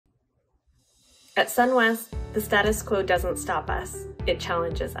At SunWest, the status quo doesn't stop us, it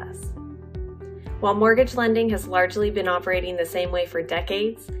challenges us. While mortgage lending has largely been operating the same way for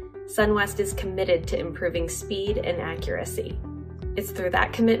decades, SunWest is committed to improving speed and accuracy. It's through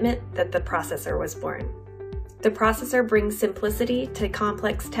that commitment that the processor was born. The processor brings simplicity to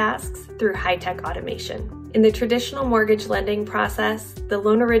complex tasks through high-tech automation. In the traditional mortgage lending process, the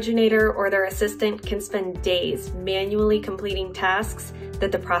loan originator or their assistant can spend days manually completing tasks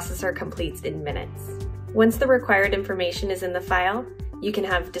that the processor completes in minutes. Once the required information is in the file, you can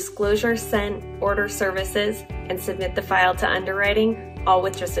have disclosure sent, order services, and submit the file to underwriting, all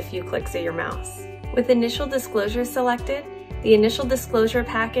with just a few clicks of your mouse. With initial disclosure selected, the initial disclosure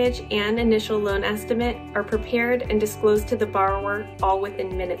package and initial loan estimate are prepared and disclosed to the borrower, all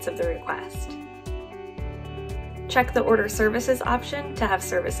within minutes of the request. Check the Order Services option to have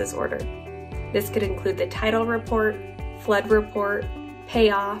services ordered. This could include the title report, flood report,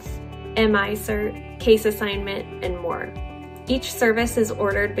 payoff, MI cert, case assignment, and more. Each service is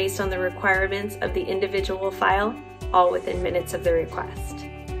ordered based on the requirements of the individual file, all within minutes of the request.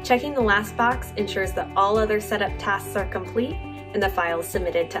 Checking the last box ensures that all other setup tasks are complete and the file is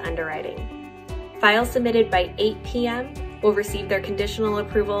submitted to underwriting. Files submitted by 8 p.m. will receive their conditional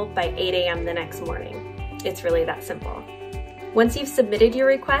approval by 8 a.m. the next morning. It's really that simple. Once you've submitted your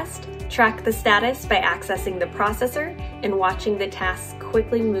request, track the status by accessing the processor and watching the tasks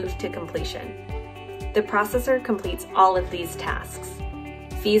quickly move to completion. The processor completes all of these tasks.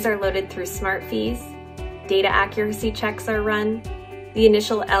 Fees are loaded through Smart Fees, data accuracy checks are run, the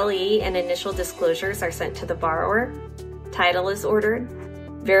initial LE and initial disclosures are sent to the borrower, title is ordered,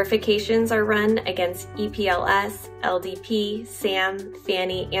 verifications are run against EPLS, LDP, SAM,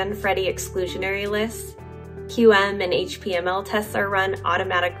 Fannie, and Freddie exclusionary lists, QM and HPML tests are run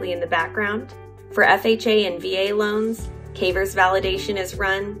automatically in the background. For FHA and VA loans, CAIVRS validation is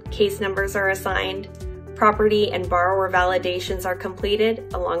run, case numbers are assigned, property and borrower validations are completed,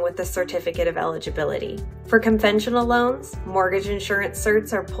 along with the certificate of eligibility. For conventional loans, mortgage insurance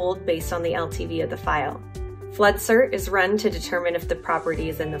certs are pulled based on the LTV of the file. Flood cert is run to determine if the property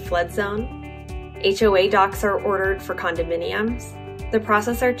is in the flood zone. HOA docs are ordered for condominiums. The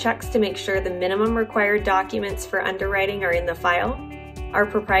processor checks to make sure the minimum required documents for underwriting are in the file. Our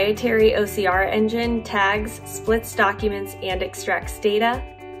proprietary OCR engine tags, splits documents, and extracts data,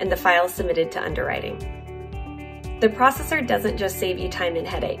 and the file is submitted to underwriting. The processor doesn't just save you time and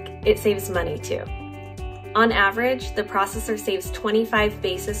headache, it saves money too. On average, the processor saves 25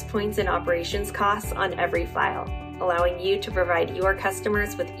 basis points in operations costs on every file, allowing you to provide your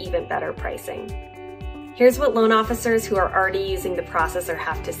customers with even better pricing. Here's what loan officers who are already using the processor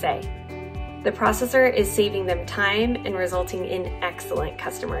have to say. The processor is saving them time and resulting in excellent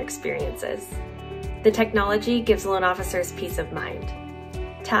customer experiences. The technology gives loan officers peace of mind.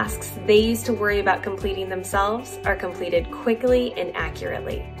 Tasks they used to worry about completing themselves are completed quickly and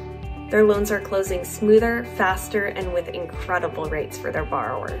accurately. Their loans are closing smoother, faster, and with incredible rates for their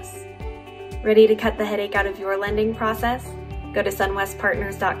borrowers. Ready to cut the headache out of your lending process? Go to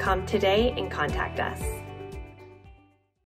sunwestpartners.com today and contact us.